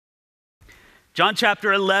John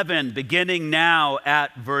chapter 11, beginning now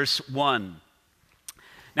at verse 1.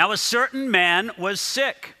 Now a certain man was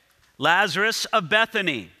sick, Lazarus of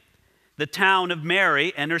Bethany, the town of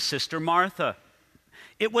Mary and her sister Martha.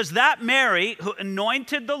 It was that Mary who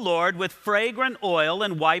anointed the Lord with fragrant oil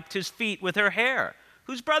and wiped his feet with her hair,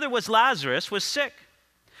 whose brother was Lazarus, was sick.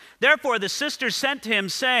 Therefore the sisters sent to him,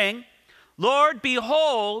 saying, Lord,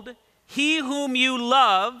 behold, he whom you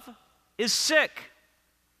love is sick.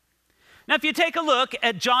 Now, if you take a look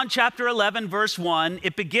at John chapter 11, verse 1,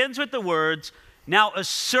 it begins with the words, now a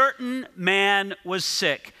certain man was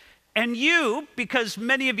sick. And you, because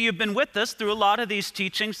many of you have been with us through a lot of these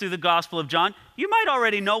teachings through the Gospel of John, you might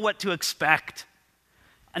already know what to expect.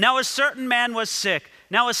 Now a certain man was sick.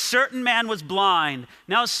 Now a certain man was blind.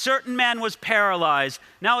 Now a certain man was paralyzed.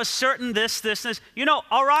 Now a certain this. You know,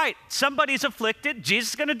 all right, somebody's afflicted.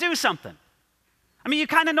 Jesus is going to do something. I mean, you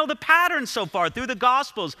kind of know the pattern so far through the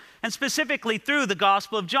Gospels, and specifically through the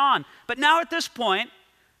Gospel of John. But now at this point,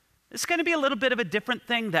 it's going to be a little bit of a different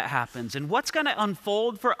thing that happens. And what's going to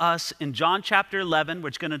unfold for us in John chapter 11,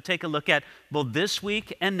 which we're going to take a look at both this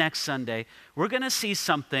week and next Sunday, we're going to see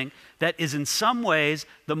something that is in some ways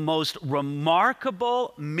the most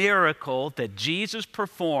remarkable miracle that Jesus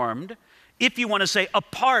performed, if you want to say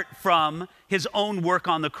apart from his own work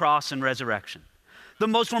on the cross and resurrection. The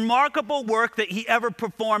most remarkable work that he ever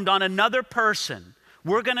performed on another person,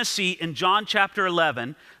 we're going to see in John chapter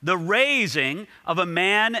 11, the raising of a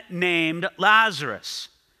man named Lazarus.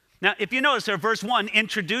 Now, if you notice there, verse 1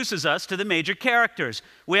 introduces us to the major characters.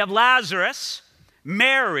 We have Lazarus,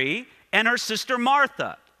 Mary, and her sister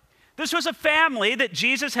Martha. This was a family that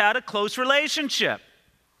Jesus had a close relationship.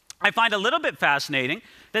 I find a little bit fascinating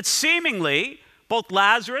that seemingly both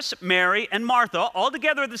Lazarus, Mary, and Martha, all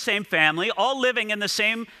together the same family, all living in the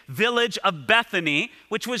same village of Bethany,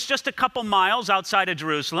 which was just a couple miles outside of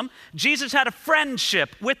Jerusalem. Jesus had a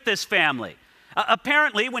friendship with this family.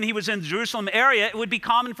 Apparently, when he was in the Jerusalem area, it would be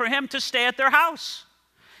common for him to stay at their house.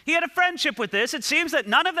 He had a friendship with this. It seems that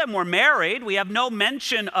none of them were married. We have no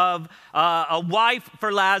mention of a wife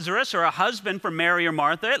for Lazarus or a husband for Mary or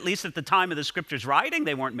Martha. At least at the time of the scripture's writing,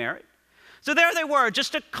 they weren't married. So there they were,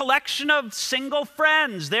 just a collection of single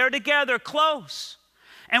friends there together, close.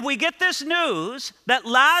 And we get this news that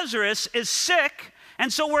Lazarus is sick,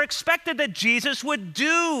 and so we're expected that Jesus would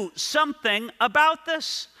do something about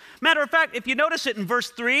this. Matter of fact, if you notice it in verse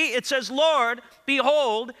 3, it says, Lord,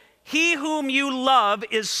 behold, he whom you love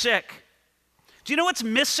is sick. Do you know what's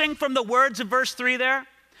missing from the words of verse 3 there?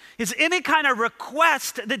 Is any kind of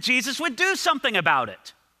request that Jesus would do something about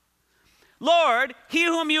it. Lord, he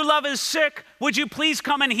whom you love is sick, would you please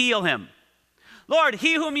come and heal him? Lord,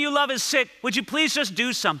 he whom you love is sick, would you please just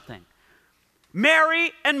do something?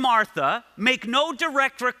 Mary and Martha make no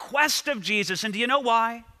direct request of Jesus, and do you know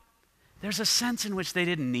why? There's a sense in which they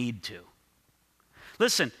didn't need to.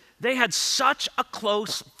 Listen, they had such a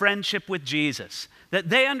close friendship with Jesus that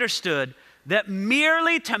they understood that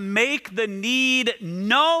merely to make the need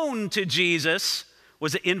known to Jesus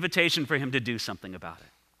was an invitation for him to do something about it.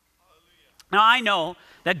 Now, I know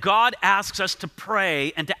that God asks us to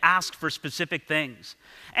pray and to ask for specific things.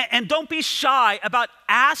 And don't be shy about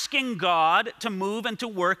asking God to move and to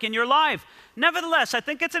work in your life. Nevertheless, I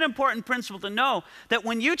think it's an important principle to know that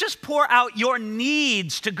when you just pour out your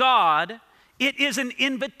needs to God, it is an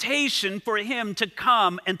invitation for him to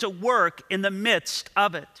come and to work in the midst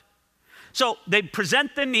of it. So they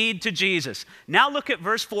present the need to Jesus. Now look at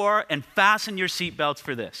verse 4 and fasten your seatbelts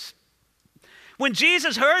for this. When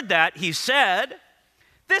Jesus heard that, he said,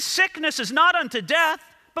 this sickness is not unto death,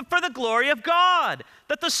 but for the glory of God,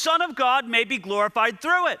 that the Son of God may be glorified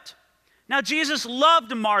through it. Now Jesus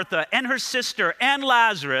loved Martha and her sister and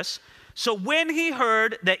Lazarus, so when he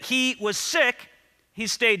heard that he was sick, he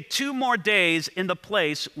stayed 2 more days in the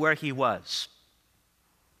place where he was.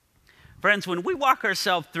 Friends, when we walk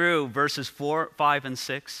ourselves through verses 4, 5, and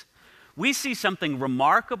 6, we see something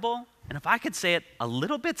remarkable, and if I could say it, a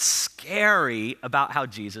little bit scary about how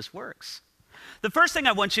Jesus works. The first thing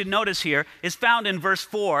I want you to notice here is found in verse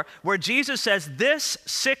 4, where Jesus says, this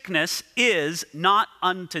sickness is not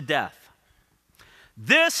unto death.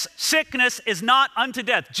 This sickness is not unto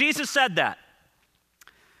death. Jesus said that.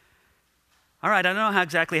 All right, I don't know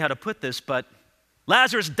exactly how to put this, but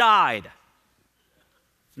Lazarus died.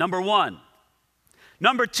 Number 1.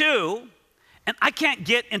 Number 2, and I can't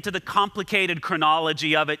get into the complicated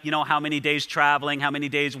chronology of it, you know, how many days traveling, how many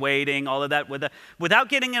days waiting, all of that. Without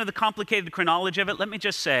getting into the complicated chronology of it, let me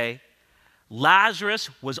just say,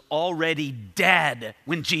 Lazarus was already dead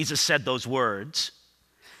when Jesus said those words,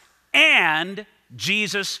 and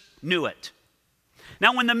Jesus knew it.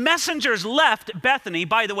 Now, when the messengers left Bethany,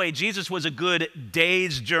 by the way, Jesus was a good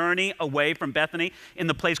day's journey away from Bethany in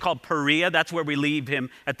the place called Perea. That's where we leave him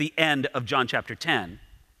at the end of John chapter 10.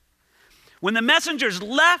 When the messengers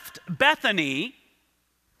left Bethany,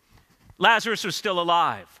 Lazarus was still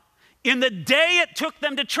alive. In the day it took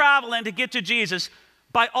them to travel and to get to Jesus,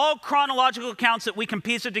 by all chronological accounts that we can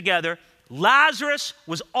piece it together, Lazarus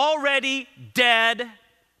was already dead,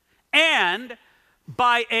 and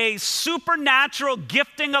by a supernatural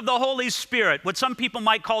gifting of the Holy Spirit, what some people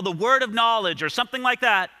might call the word of knowledge or something like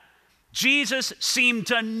that, Jesus seemed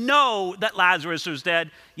to know that Lazarus was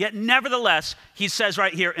dead, yet nevertheless, he says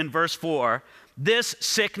right here in verse 4, this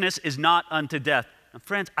sickness is not unto death. Now,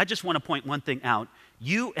 friends, I just want to point one thing out.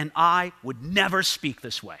 You and I would never speak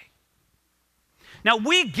this way. Now,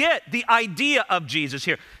 we get the idea of Jesus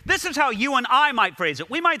here. This is how you and I might phrase it.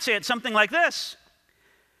 We might say it something like this.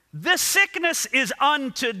 This sickness is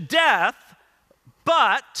unto death,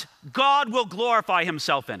 but God will glorify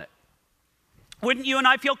himself in it. Wouldn't you and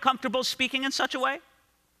I feel comfortable speaking in such a way?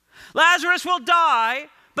 Lazarus will die,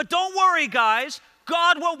 but don't worry, guys.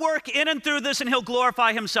 God will work in and through this, and he'll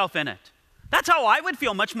glorify himself in it. That's how I would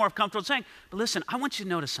feel much more comfortable saying. But listen, I want you to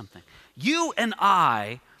notice something. You and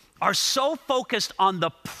I are so focused on the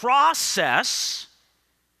process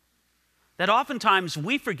that oftentimes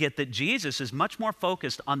we forget that Jesus is much more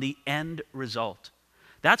focused on the end result.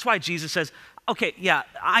 That's why Jesus says, okay, yeah,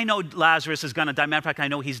 I know Lazarus is going to die. Matter of fact, I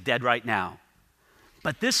know he's dead right now.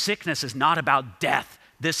 But this sickness is not about death.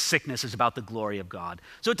 This sickness is about the glory of God.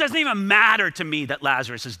 So it doesn't even matter to me that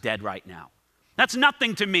Lazarus is dead right now. That's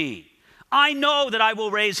nothing to me. I know that I will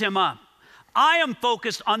raise him up. I am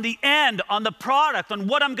focused on the end, on the product, on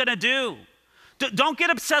what I'm going to do. Don't get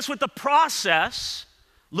obsessed with the process.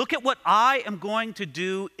 Look at what I am going to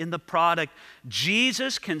do in the product.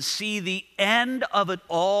 Jesus can see the end of it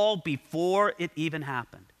all before it even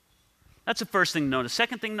happened. That's the first thing to notice.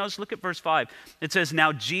 Second thing to notice, look at verse 5. It says,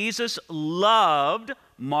 now Jesus loved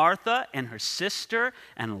Martha and her sister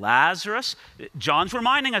and Lazarus. John's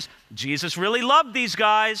reminding us, Jesus really loved these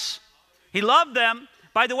guys. He loved them.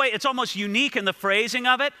 By the way, it's almost unique in the phrasing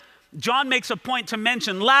of it. John makes a point to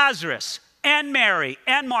mention Lazarus and Mary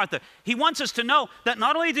and Martha. He wants us to know that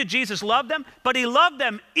not only did Jesus love them, but he loved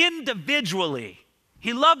them individually.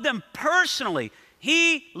 He loved them personally.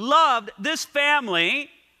 He loved this family.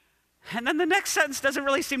 And then the next sentence doesn't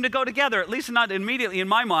really seem to go together, at least not immediately in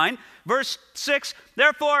my mind. Verse 6,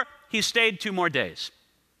 therefore, he stayed 2 more days.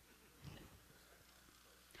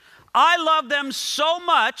 I love them so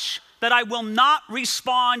much that I will not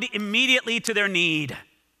respond immediately to their need.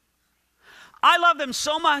 I love them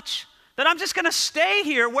so much that I'm just going to stay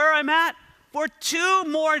here where I'm at for 2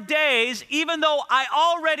 more days, even though I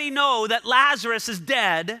already know that Lazarus is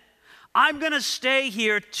dead. I'm going to stay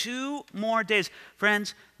here 2 more days.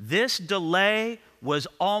 Friends, this delay was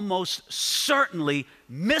almost certainly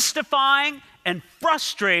mystifying and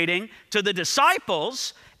frustrating to the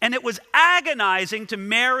disciples, and it was agonizing to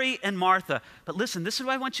Mary and Martha. But listen, this is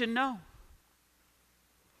what I want you to know.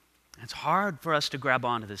 It's hard for us to grab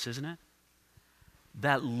onto this, isn't it?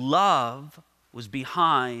 That love was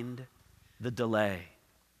behind the delay.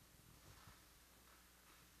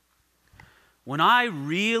 When I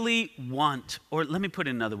really want, or let me put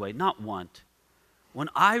it another way, not want, when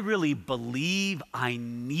I really believe I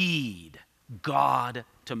need God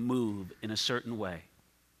to move in a certain way,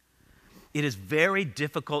 it is very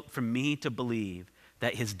difficult for me to believe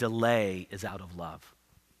that his delay is out of love.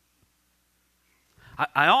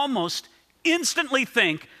 I almost instantly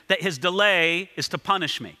think that his delay is to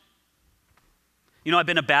punish me. You know, I've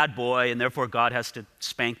been a bad boy, and therefore God has to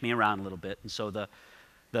spank me around a little bit, and so the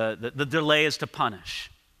delay is to punish.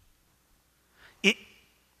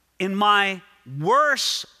 In my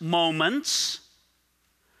worst moments,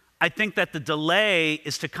 I think that the delay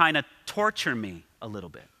is to kind of torture me a little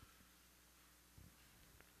bit.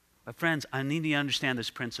 But friends, I need you to understand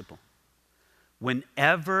this principle.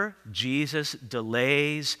 Whenever Jesus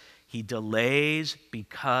delays, he delays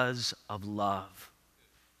because of love.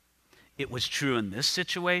 It was true in this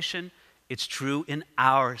situation. It's true in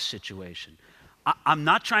our situation. I'm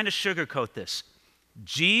not trying to sugarcoat this.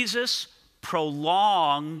 Jesus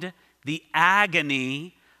prolonged the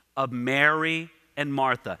agony of Mary and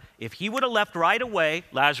Martha. If he would have left right away,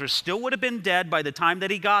 Lazarus still would have been dead by the time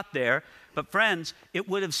that he got there. But friends, it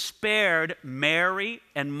would have spared Mary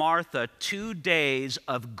and Martha 2 days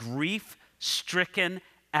of grief-stricken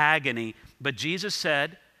agony. But Jesus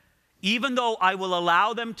said, even though I will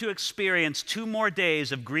allow them to experience 2 more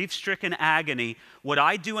days of grief-stricken agony, what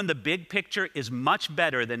I do in the big picture is much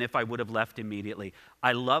better than if I would have left immediately.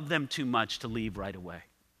 I love them too much to leave right away.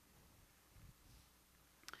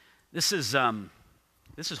 This is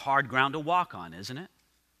hard ground to walk on, isn't it?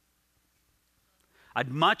 I'd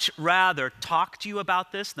much rather talk to you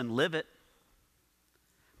about this than live it.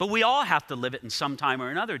 But we all have to live it in some time or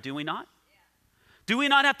another, do we not? Do we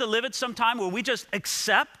not have to live it sometime where we just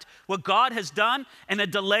accept what God has done and a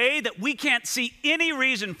delay that we can't see any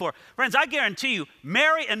reason for? Friends, I guarantee you,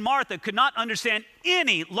 Mary and Martha could not understand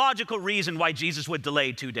any logical reason why Jesus would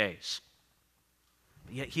delay 2 days.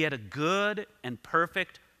 But yet he had a good and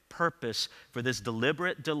perfect purpose for this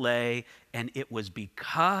deliberate delay, and it was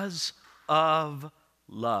because of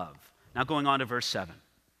love. Now going on to verse 7.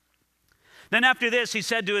 Then after this, he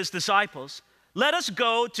said to his disciples, "Let us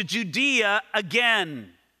go to Judea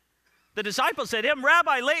again." The disciples said to him,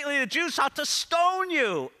 "Rabbi, lately the Jews sought to stone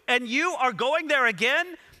you, and you are going there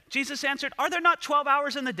again?" Jesus answered, "Are there not 12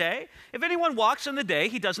 hours in the day? If anyone walks in the day,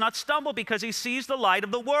 he does not stumble because he sees the light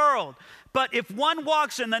of the world. But if one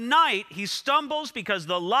walks in the night, he stumbles because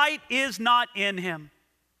the light is not in him."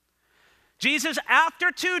 Jesus,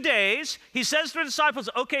 after 2 days, he says to the disciples,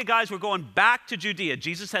 "Okay, guys, we're going back to Judea."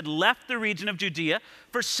 Jesus had left the region of Judea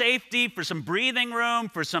for safety, for some breathing room,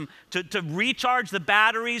 for to recharge the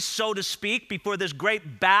batteries, so to speak, before this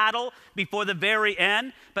great battle, before the very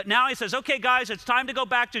end. But now he says, "Okay, guys, it's time to go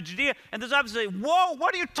back to Judea." And the disciples say, "Whoa,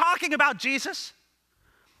 what are you talking about, Jesus?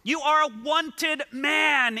 You are a wanted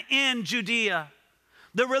man in Judea.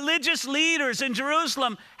 The religious leaders in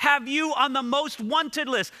Jerusalem have you on the most wanted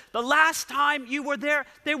list. The last time you were there,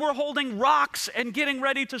 they were holding rocks and getting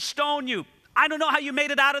ready to stone you. I don't know how you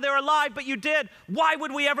made it out of there alive, but you did. Why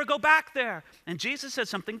would we ever go back there?" And Jesus says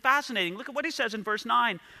something fascinating. Look at what he says in verse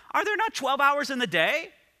 9. "Are there not 12 hours in the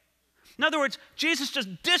day?" In other words, Jesus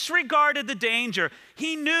just disregarded the danger.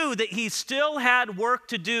 He knew that he still had work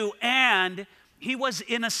to do, and he was,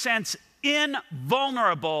 in a sense,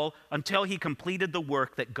 invulnerable until he completed the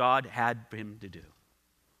work that God had him to do.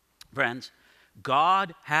 Friends,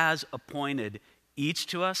 God has appointed each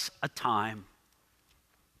to us a time.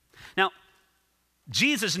 Now,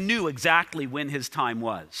 Jesus knew exactly when his time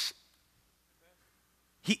was.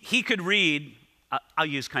 He could read, I'll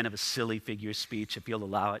use kind of a silly figure of speech if you'll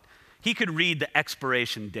allow it. He could read the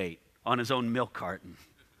expiration date on his own milk carton.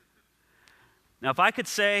 Now, if I could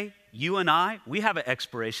say, you and I, we have an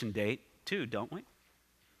expiration date too, don't we?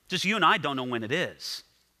 Just you and I don't know when it is.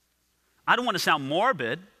 I don't want to sound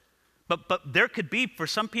morbid, but there could be, for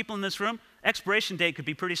some people in this room, expiration date could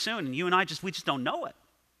be pretty soon, and you and we just don't know it.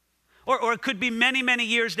 Or it could be many, many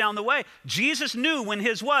years down the way. Jesus knew when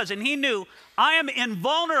his was, and he knew, I am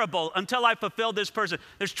invulnerable until I fulfill this person.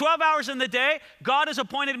 There's 12 hours in the day. God has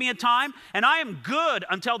appointed me a time, and I am good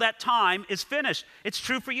until that time is finished. It's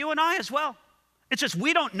true for you and I as well. It's just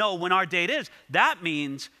we don't know when our date is. That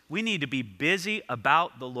means we need to be busy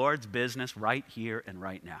about the Lord's business right here and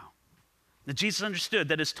right now. That Jesus understood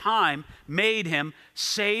that his time made him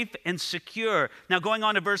safe and secure. Now going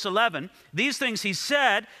on to verse 11, these things he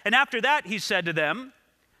said, and after that he said to them,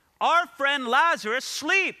 "Our friend Lazarus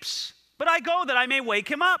sleeps, but I go that I may wake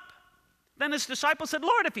him up." Then his disciples said,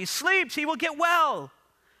 "Lord, if he sleeps, he will get well."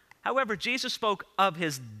 However, Jesus spoke of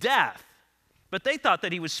his death, but they thought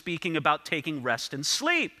that he was speaking about taking rest and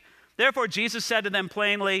sleep. Therefore, Jesus said to them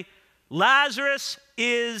plainly, "Lazarus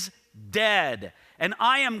is dead, and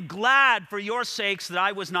I am glad for your sakes that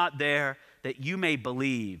I was not there, that you may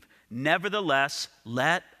believe. Nevertheless,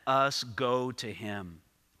 let us go to him."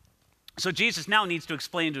 So Jesus now needs to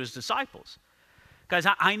explain to his disciples, guys,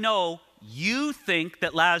 I know you think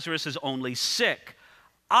that Lazarus is only sick.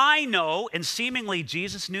 I know, and seemingly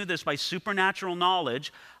Jesus knew this by supernatural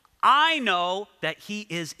knowledge, I know that he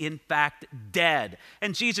is in fact dead.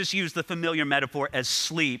 And Jesus used the familiar metaphor as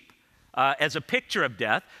sleep, as a picture of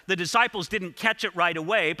death. The disciples didn't catch it right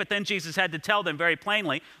away, but then Jesus had to tell them very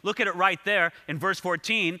plainly, look at it right there in verse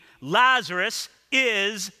 14, Lazarus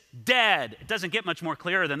is dead. It doesn't get much more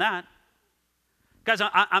clearer than that. Guys,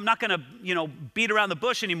 I'm not going to, beat around the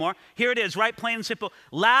bush anymore. Here it is, right, plain and simple.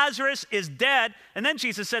 Lazarus is dead. And then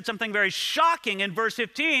Jesus said something very shocking in verse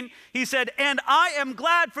 15. He said, "And I am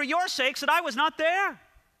glad for your sakes that I was not there."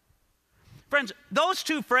 Friends, those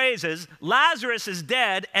two phrases, Lazarus is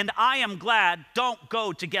dead and I am glad, don't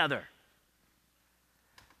go together.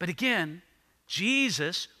 But again,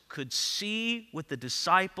 Jesus could see what the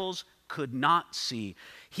disciples could not see.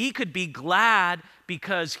 He could be glad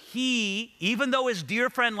because he, even though his dear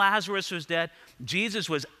friend Lazarus was dead, Jesus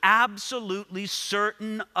was absolutely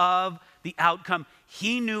certain of the outcome.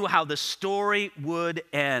 He knew how the story would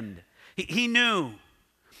end. He knew.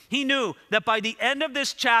 He knew that by the end of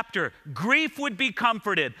this chapter, grief would be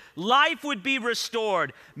comforted, life would be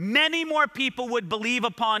restored, many more people would believe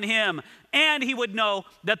upon him, and he would know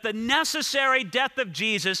that the necessary death of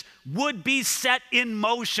Jesus would be set in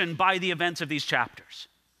motion by the events of these chapters.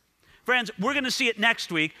 Friends, we're going to see it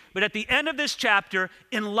next week, but at the end of this chapter,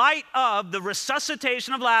 in light of the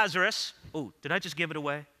resuscitation of Lazarus, oh, did I just give it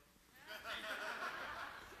away?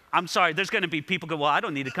 I'm sorry, there's going to be people go, well, I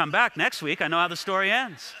don't need to come back next week. I know how the story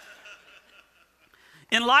ends.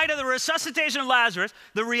 In light of the resuscitation of Lazarus,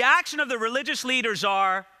 the reaction of the religious leaders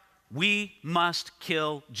are, we must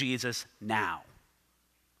kill Jesus now.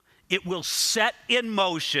 It will set in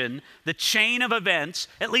motion the chain of events,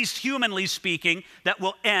 at least humanly speaking, that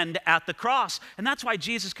will end at the cross. And that's why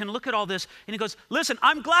Jesus can look at all this and he goes, listen,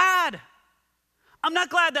 I'm glad. I'm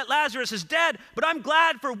not glad that Lazarus is dead, but I'm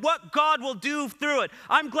glad for what God will do through it.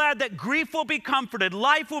 I'm glad that grief will be comforted,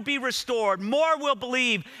 life will be restored, more will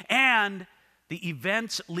believe, and the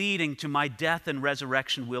events leading to my death and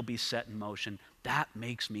resurrection will be set in motion. That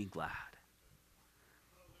makes me glad.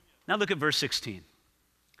 Now look at verse 16.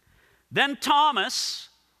 Then Thomas,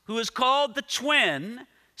 who is called the twin,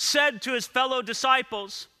 said to his fellow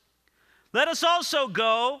disciples, let us also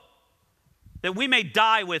go that we may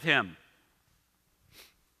die with him.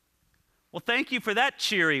 Well, thank you for that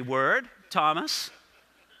cheery word, Thomas.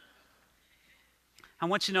 I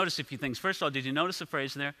want you to notice a few things. First of all, did you notice the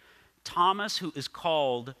phrase in there? Thomas, who is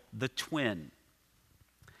called the twin.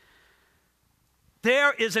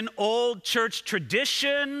 There is an old church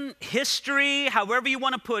tradition, history, however you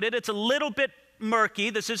want to put it. It's a little bit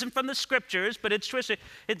murky. This isn't from the scriptures, but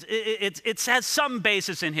it has some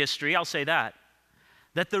basis in history, I'll say that.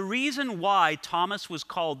 That the reason why Thomas was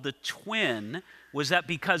called the twin was that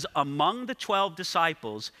because among the 12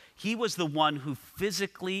 disciples, he was the one who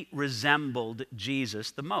physically resembled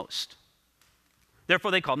Jesus the most.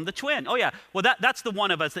 Therefore, they called him the twin. Oh yeah, well that's the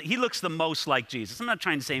one of us that he looks the most like Jesus. I'm not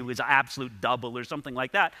trying to say he was an absolute double or something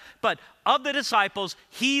like that, but of the disciples,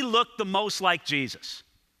 he looked the most like Jesus.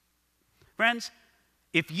 Friends,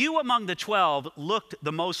 if you among the 12 looked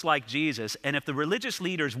the most like Jesus, and if the religious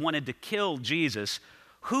leaders wanted to kill Jesus,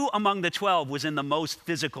 who among the 12 was in the most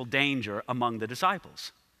physical danger among the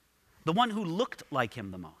disciples? The one who looked like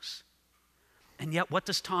him the most. And yet, what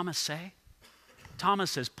does Thomas say?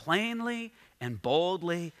 Thomas says plainly and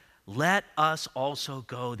boldly, let us also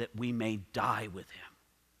go that we may die with him.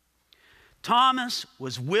 Thomas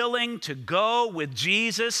was willing to go with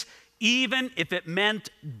Jesus even if it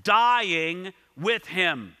meant dying with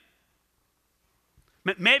him.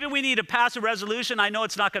 Maybe we need to pass a resolution. I know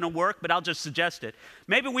it's not going to work, but I'll just suggest it.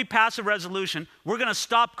 Maybe we pass a resolution. We're going to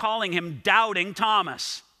stop calling him Doubting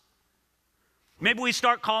Thomas. Maybe we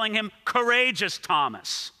start calling him Courageous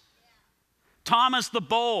Thomas. Thomas the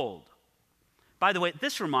Bold. By the way,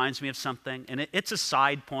 this reminds me of something, and it's a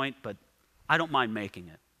side point, but I don't mind making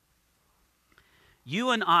it. You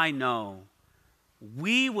and I know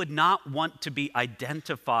we would not want to be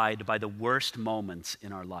identified by the worst moments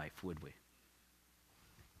in our life, would we?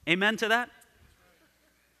 Amen to that?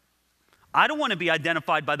 I don't want to be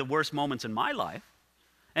identified by the worst moments in my life.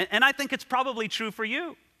 And I think it's probably true for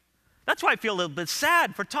you. That's why I feel a little bit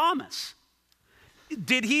sad for Thomas.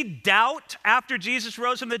 Did he doubt after Jesus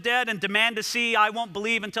rose from the dead and demand to see, I won't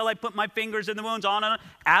believe until I put my fingers in the wounds, on and on?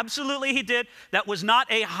 Absolutely he did. That was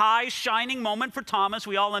not a high shining moment for Thomas.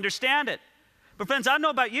 We all understand it. But friends, I don't know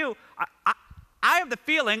about you. I have the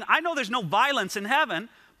feeling, I know there's no violence in heaven,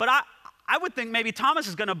 but I would think maybe Thomas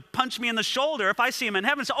is going to punch me in the shoulder if I see him in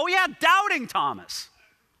heaven and say, oh yeah, Doubting Thomas.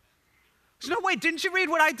 There's no way, didn't you read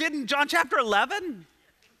what I did in John chapter 11?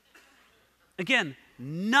 Again,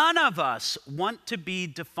 none of us want to be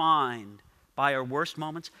defined by our worst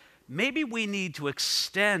moments. Maybe we need to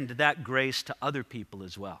extend that grace to other people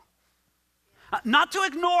as well. Not to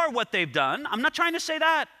ignore what they've done. I'm not trying to say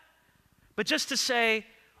that. But just to say,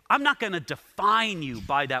 I'm not going to define you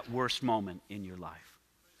by that worst moment in your life.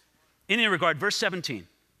 In any regard, verse 17.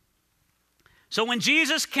 So when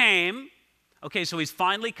Jesus came, okay, so he's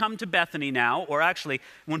finally come to Bethany now, or actually,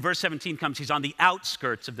 when verse 17 comes, he's on the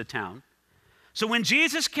outskirts of the town. So when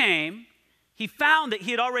Jesus came, he found that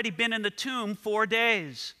he had already been in the tomb 4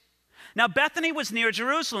 days. Now Bethany was near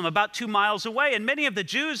Jerusalem, about 2 miles away, and many of the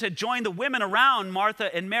Jews had joined the women around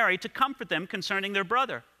Martha and Mary to comfort them concerning their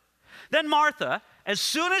brother. Then Martha, as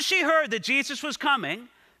soon as she heard that Jesus was coming,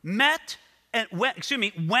 went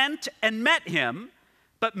and met him,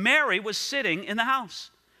 but Mary was sitting in the house.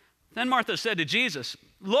 Then Martha said to Jesus,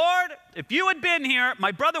 Lord, if you had been here,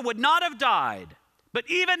 my brother would not have died. But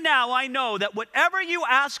even now I know that whatever you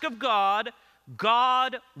ask of God,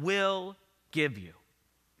 God will give you.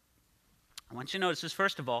 I want you to notice this,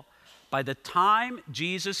 first of all. By the time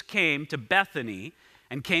Jesus came to Bethany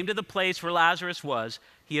and came to the place where Lazarus was,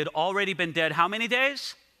 he had already been dead how many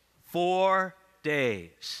days? 4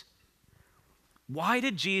 days. Why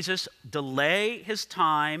did Jesus delay his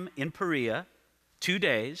time in Perea 2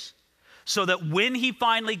 days so that when he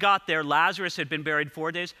finally got there, Lazarus had been buried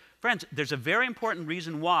 4 days? Friends, there's a very important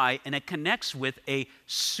reason why, and it connects with a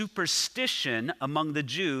superstition among the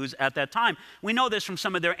Jews at that time. We know this from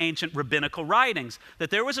some of their ancient rabbinical writings,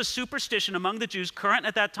 that there was a superstition among the Jews current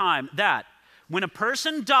at that time that when a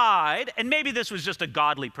person died, and maybe this was just a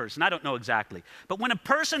godly person, I don't know exactly, but when a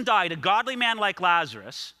person died, a godly man like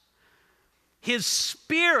Lazarus, his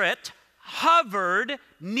spirit hovered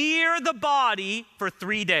near the body for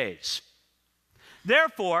 3 days.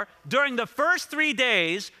 Therefore, during the first 3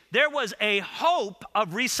 days, there was a hope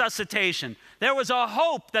of resuscitation. There was a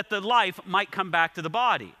hope that the life might come back to the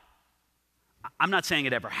body. I'm not saying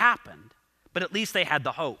it ever happened, but at least they had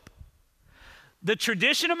the hope. The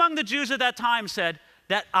tradition among the Jews at that time said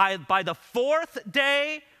that by the 4th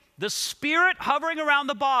day, the spirit hovering around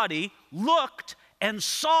the body looked and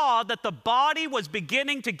saw that the body was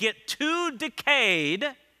beginning to get too decayed,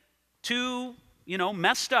 too,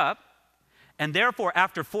 messed up. And therefore,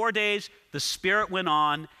 after 4 days, the spirit went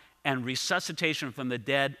on, and resuscitation from the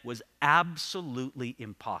dead was absolutely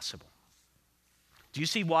impossible. Do you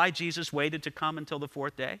see why Jesus waited to come until the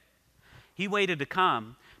 4th day? He waited to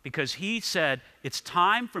come because he said, it's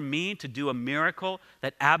time for me to do a miracle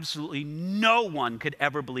that absolutely no one could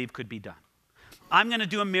ever believe could be done. I'm going to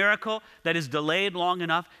do a miracle that is delayed long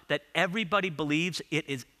enough that everybody believes it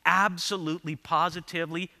is absolutely,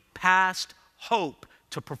 positively past hope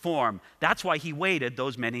to perform. That's why he waited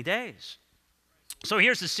those many days. So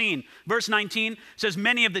here's the scene. Verse 19 says,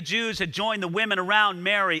 many of the Jews had joined the women around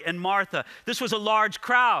Mary and Martha. This was a large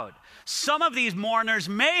crowd. Some of these mourners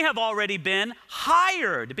may have already been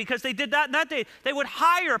hired, because they did that in that day. They would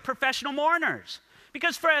hire professional mourners.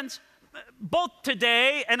 Because, friends, both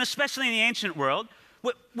today and especially in the ancient world,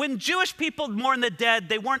 when Jewish people mourn the dead,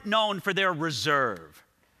 they weren't known for their reserve.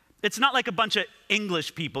 It's not like a bunch of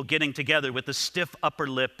English people getting together with a stiff upper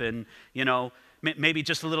lip and, maybe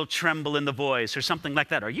just a little tremble in the voice or something like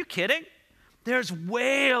that. Are you kidding? There's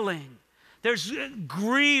wailing. There's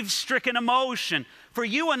grief-stricken emotion. For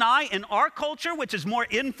you and I, in our culture, which is more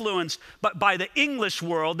influenced by the English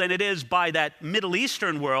world than it is by that Middle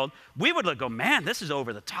Eastern world, we would go, man, this is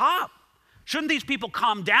over the top. Shouldn't these people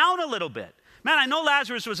calm down a little bit? Man, I know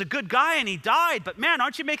Lazarus was a good guy and he died, but man,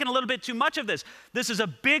 aren't you making a little bit too much of this? This is a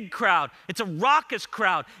big crowd. It's a raucous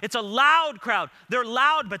crowd. It's a loud crowd. They're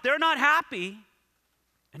loud, but they're not happy.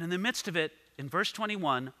 And in the midst of it, in verse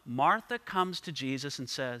 21, Martha comes to Jesus and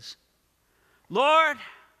says, Lord,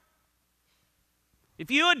 if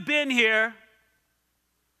you had been here,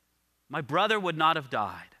 my brother would not have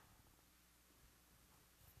died.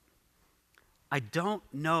 I don't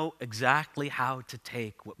know exactly how to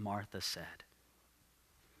take what Martha said.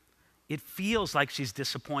 It feels like she's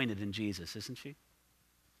disappointed in Jesus, isn't she?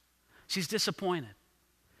 She's disappointed.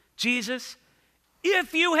 Jesus,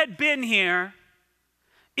 if you had been here,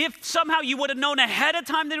 if somehow you would have known ahead of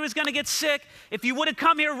time that he was going to get sick, if you would have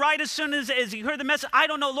come here right as soon as you heard the message, I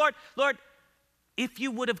don't know, Lord, if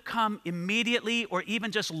you would have come immediately or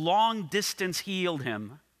even just long distance healed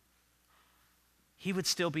him, he would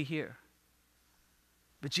still be here.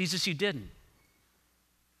 But Jesus, you didn't.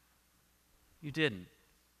 You didn't.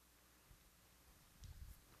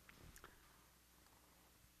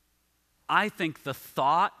 I think the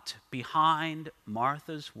thought behind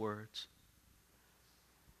Martha's words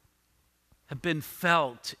have been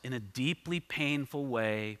felt in a deeply painful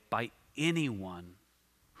way by anyone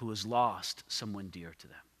who has lost someone dear to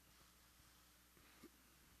them.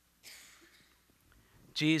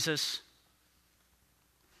 Jesus,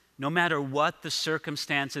 no matter what the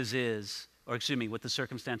circumstances what the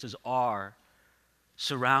circumstances are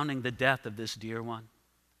surrounding the death of this dear one,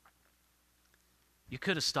 you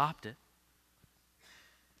could have stopped it.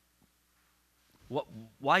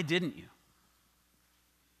 Why didn't you?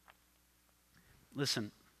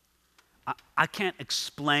 Listen, I can't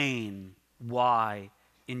explain why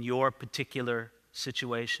in your particular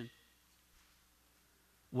situation.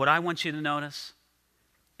 What I want you to notice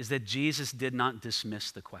is that Jesus did not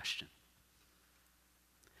dismiss the question.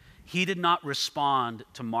 He did not respond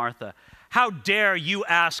to Martha, how dare you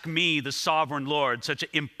ask me, the sovereign Lord, such an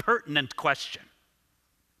impertinent question?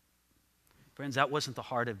 Friends, that wasn't the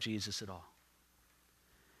heart of Jesus at all.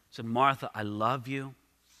 He said, Martha, I love you.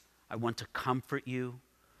 I want to comfort you.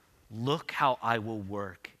 Look how I will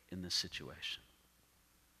work in this situation.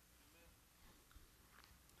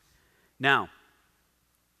 Now,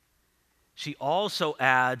 she also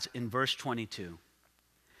adds in verse 22,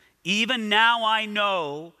 even now I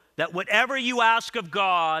know that whatever you ask of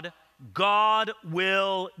God, God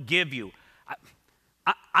will give you.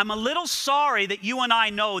 I'm a little sorry that you and I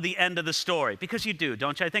know the end of the story, because you do,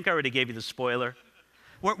 don't you? I think I already gave you the spoiler.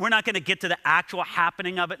 We're not going to get to the actual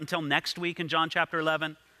happening of it until next week in John chapter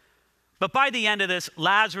 11. But by the end of this,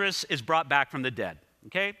 Lazarus is brought back from the dead,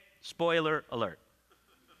 okay? Spoiler alert.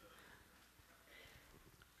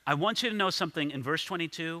 I want you to know something in verse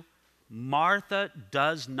 22. Martha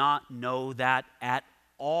does not know that at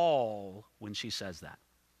all when she says that.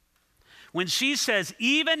 When she says,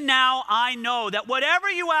 even now I know that whatever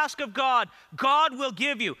you ask of God, God will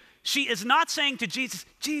give you. She is not saying to Jesus,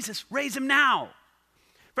 Jesus, raise him now.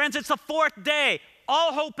 Friends, it's the fourth day.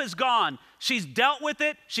 All hope is gone. She's dealt with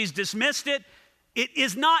it. She's dismissed it. It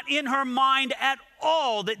is not in her mind at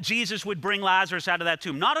all that Jesus would bring Lazarus out of that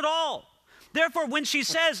tomb. Not at all. Therefore, when she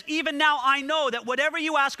says, even now I know that whatever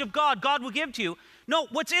you ask of God, God will give to you. No,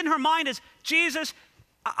 what's in her mind is, Jesus,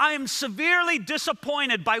 I am severely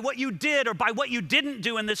disappointed by what you did or by what you didn't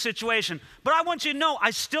do in this situation. But I want you to know,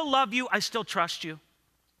 I still love you. I still trust you.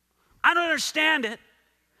 I don't understand it,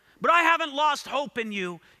 but I haven't lost hope in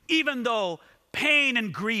you, even though pain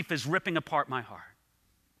and grief is ripping apart my heart.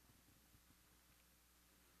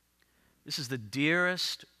 This is the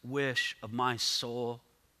dearest wish of my soul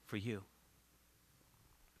for you.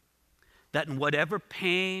 That in whatever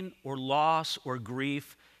pain or loss or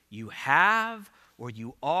grief you have, or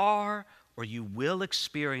you are, or you will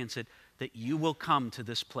experience it, that you will come to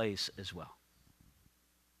this place as well.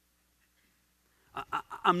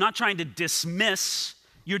 I'm not trying to dismiss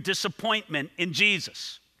your disappointment in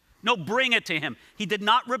Jesus. No, bring it to him. He did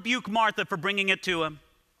not rebuke Martha for bringing it to him.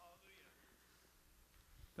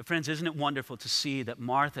 But friends, isn't it wonderful to see that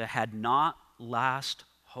Martha had not lost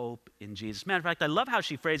hope in Jesus? Matter of fact, I love how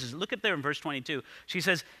she phrases it. Look at there in verse 22. She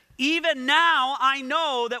says, even now I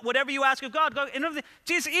know that whatever you ask of God,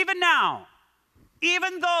 Jesus, even now,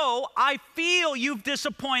 even though I feel you've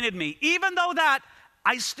disappointed me, even though that,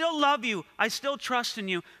 I still love you, I still trust in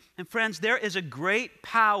you. And friends, there is a great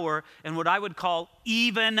power in what I would call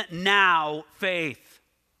even now faith.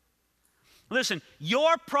 Listen,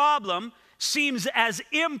 your problem seems as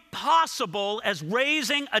impossible as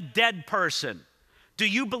raising a dead person. Do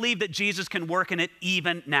you believe that Jesus can work in it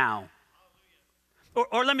even now?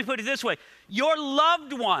 Or let me put it this way. Your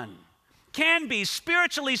loved one can be,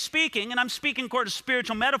 spiritually speaking, and I'm speaking according to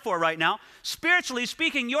spiritual metaphor right now, spiritually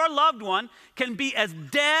speaking, your loved one can be as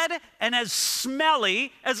dead and as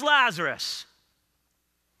smelly as Lazarus.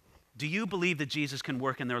 Do you believe that Jesus can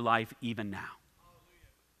work in their life even now?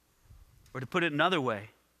 Or to put it another way,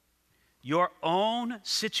 your own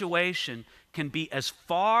situation can be as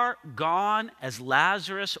far gone as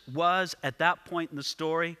Lazarus was at that point in the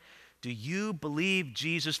story. Do you believe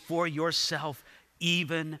Jesus for yourself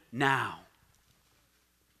even now?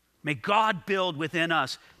 May God build within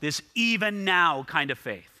us this even now kind of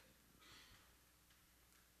faith.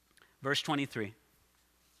 Verse 23.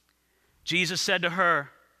 Jesus said to her,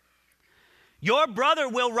 your brother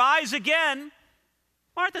will rise again.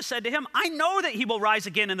 Martha said to him, I know that he will rise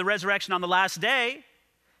again in the resurrection on the last day.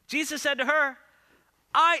 Jesus said to her,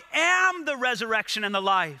 I am the resurrection and the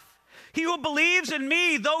life. He who believes in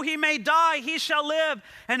me, though he may die, he shall live.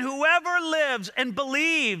 And whoever lives and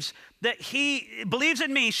believes that he believes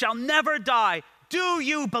in me shall never die. Do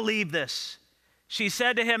you believe this? She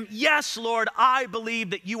said to him, yes, Lord, I believe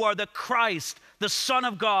that you are the Christ, the Son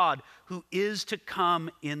of God, who is to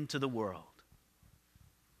come into the world.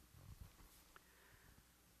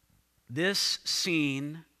 This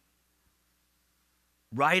scene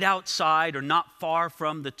right outside or not far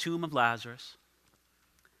from the tomb of Lazarus,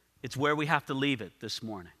 it's where we have to leave it this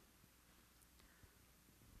morning.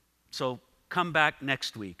 So come back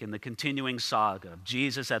next week in the continuing saga of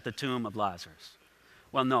Jesus at the tomb of Lazarus.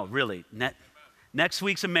 Well, no, really, next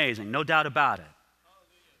week's amazing, no doubt about it.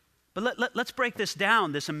 But let's break this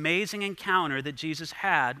down, this amazing encounter that Jesus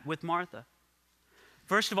had with Martha.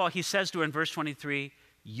 First of all, he says to her in verse 23,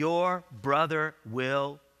 your brother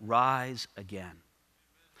will rise again.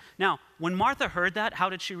 Now, when Martha heard that, how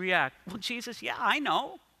did she react? Well, Jesus, yeah, I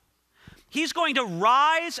know. He's going to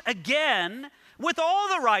rise again with all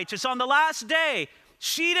the righteous on the last day.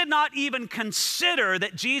 She did not even consider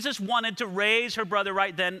that Jesus wanted to raise her brother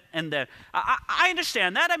right then and there. I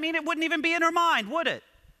understand that. I mean, it wouldn't even be in her mind, would it?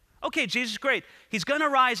 Okay, Jesus, great. He's going to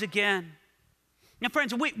rise again. Now,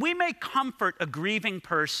 friends, we may comfort a grieving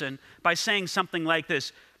person by saying something like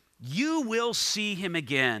this, you will see him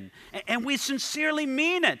again. And we sincerely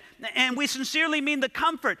mean it. And we sincerely mean the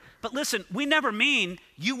comfort. But listen, we never mean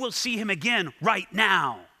you will see him again right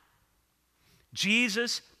now.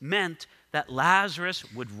 Jesus meant that Lazarus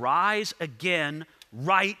would rise again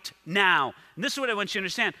right now. And this is what I want you to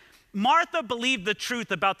understand. Martha believed the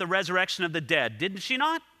truth about the resurrection of the dead, didn't she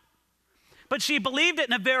not? But she believed it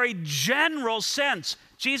in a very general sense.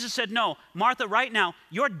 Jesus said, no, Martha, right now,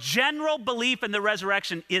 your general belief in the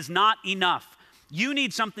resurrection is not enough. You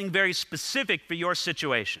need something very specific for your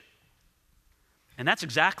situation. And that's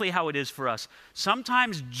exactly how it is for us.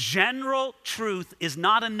 Sometimes general truth is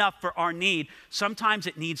not enough for our need. Sometimes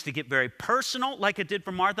it needs to get very personal, like it did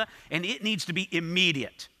for Martha, and it needs to be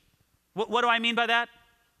immediate. What do I mean by that?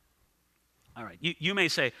 All right, you may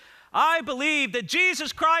say, I believe that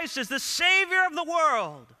Jesus Christ is the Savior of the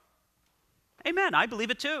world. Amen, I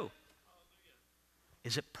believe it too.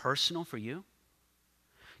 Is it personal for you?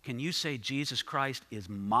 Can you say Jesus Christ is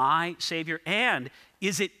my Savior? And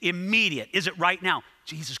is it immediate? Is it right now?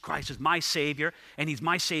 Jesus Christ is my Savior, and He's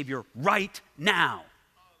my Savior right now.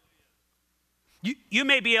 You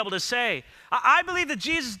may be able to say, I believe that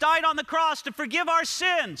Jesus died on the cross to forgive our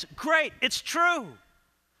sins. Great, it's true.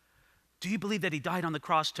 Do you believe that He died on the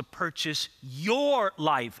cross to purchase your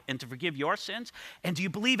life and to forgive your sins? And do you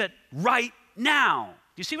believe it right now?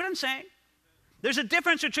 Do you see what I'm saying? There's a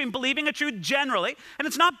difference between believing a truth generally, and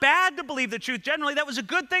it's not bad to believe the truth generally. That was a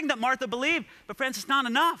good thing that Martha believed, but friends, it's not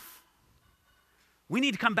enough. We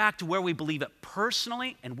need to come back to where we believe it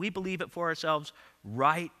personally, and we believe it for ourselves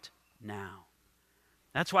right now.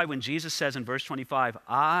 That's why when Jesus says in verse 25,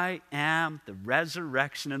 I am the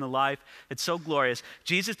resurrection and the life, it's so glorious.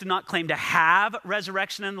 Jesus did not claim to have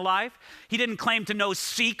resurrection and the life. He didn't claim to know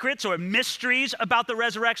secrets or mysteries about the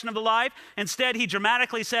resurrection of the life. Instead, He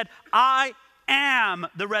dramatically said, I am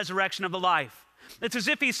the resurrection of the life. It's as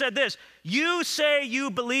if He said this, you say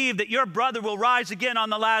you believe that your brother will rise again on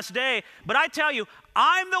the last day, but I tell you,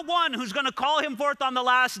 I'm the one who's going to call him forth on the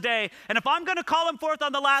last day. And if I'm going to call him forth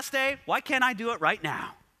on the last day, why can't I do it right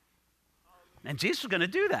now? And Jesus is going to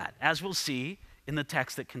do that, as we'll see in the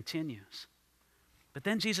text that continues. But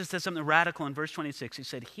then Jesus says something radical in verse 26. He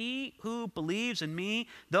said, he who believes in me,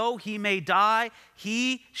 though he may die,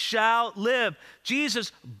 he shall live.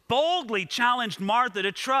 Jesus boldly challenged Martha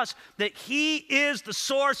to trust that He is the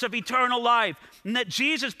source of eternal life, and that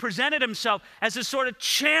Jesus presented Himself as a sort of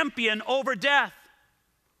champion over death.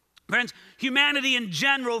 Friends, humanity in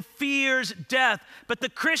general fears death, but the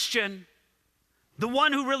Christian, the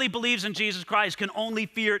one who really believes in Jesus Christ, can only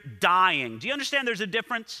fear dying. Do you understand there's a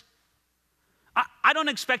difference? I don't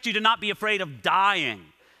expect you to not be afraid of dying.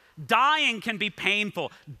 Dying can be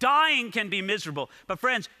painful. Dying can be miserable. But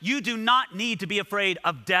friends, you do not need to be afraid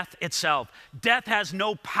of death itself. Death has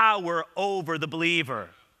no power over the believer.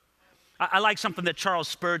 I like something that Charles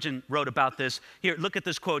Spurgeon wrote about this. Here, look at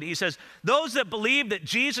this quote. He says, those that believe that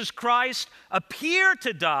Jesus Christ appear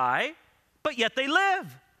to die, but yet they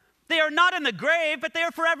live. They are not in the grave, but they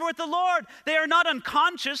are forever with the Lord. They are not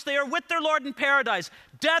unconscious. They are with their Lord in paradise.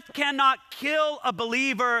 Death cannot kill a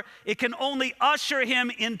believer. It can only usher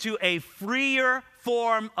him into a freer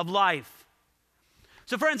form of life.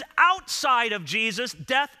 So friends, outside of Jesus,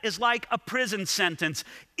 death is like a prison sentence.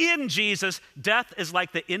 In Jesus, death is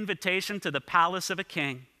like the invitation to the palace of a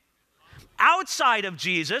king. Outside of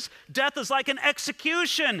Jesus, death is like an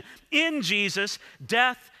execution. In Jesus,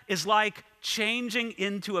 death is like changing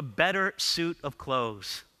into a better suit of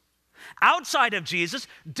clothes. Outside of Jesus,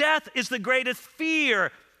 death is the greatest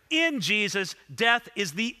fear. In Jesus, death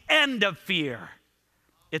is the end of fear.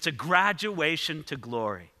 It's a graduation to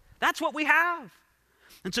glory. That's what we have.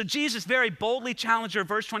 And so Jesus very boldly challenged her,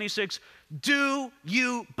 verse 26, do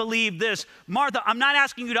you believe this? Martha, I'm not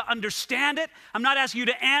asking you to understand it. I'm not asking you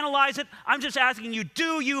to analyze it. I'm just asking you,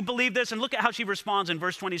 do you believe this? And look at how she responds in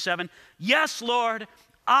verse 27. Yes, Lord,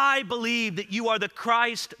 I believe that you are the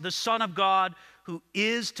Christ, the Son of God, who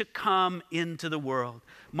is to come into the world.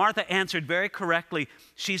 Martha answered very correctly.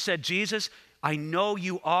 She said, Jesus, I know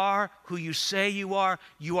you are who you say you are.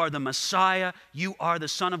 You are the Messiah. You are the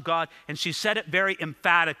Son of God. And she said it very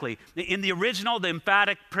emphatically. In the original, the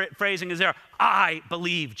emphatic phrasing is there. I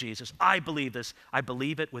believe, Jesus. I believe this. I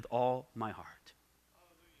believe it with all my heart.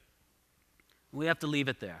 We have to leave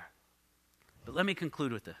it there. But let me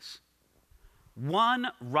conclude with this. One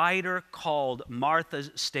writer called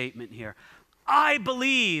Martha's statement here, I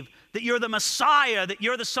believe that you're the Messiah, that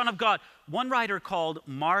you're the Son of God. One writer called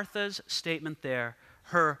Martha's statement there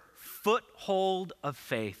her foothold of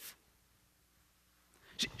faith.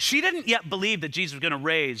 She didn't yet believe that Jesus was going to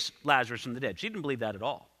raise Lazarus from the dead. She didn't believe that at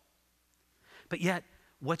all. But yet,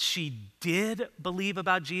 what she did believe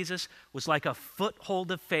about Jesus was like a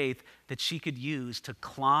foothold of faith that she could use to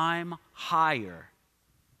climb higher.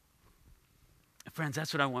 Friends,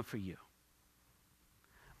 that's what I want for you.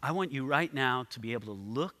 I want you right now to be able to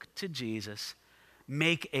look to Jesus,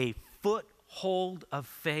 make a foothold of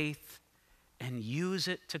faith, and use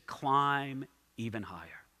it to climb even higher.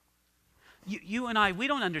 You and I, we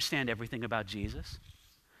don't understand everything about Jesus.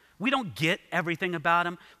 We don't get everything about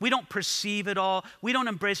him. We don't perceive it all. We don't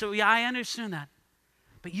embrace it. Yeah, I understand that.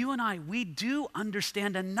 But you and I, we do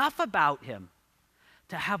understand enough about him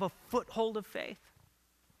to have a foothold of faith.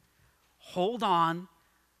 Hold on,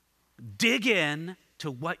 dig in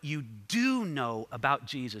to what you do know about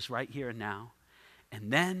Jesus right here and now,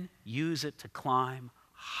 and then use it to climb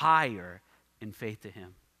higher in faith to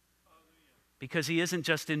him. Because he isn't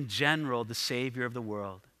just in general the Savior of the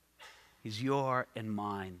world. He's your and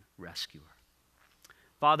mine rescuer.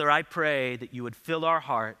 Father, I pray that you would fill our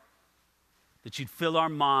heart, that you'd fill our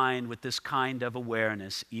mind with this kind of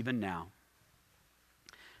awareness even now.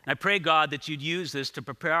 And I pray, God, that you'd use this to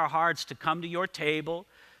prepare our hearts to come to your table,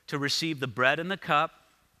 to receive the bread and the cup,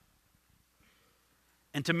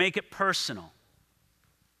 and to make it personal.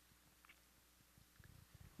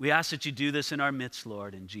 We ask that you do this in our midst,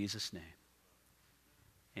 Lord, in Jesus' name.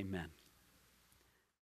 Amen.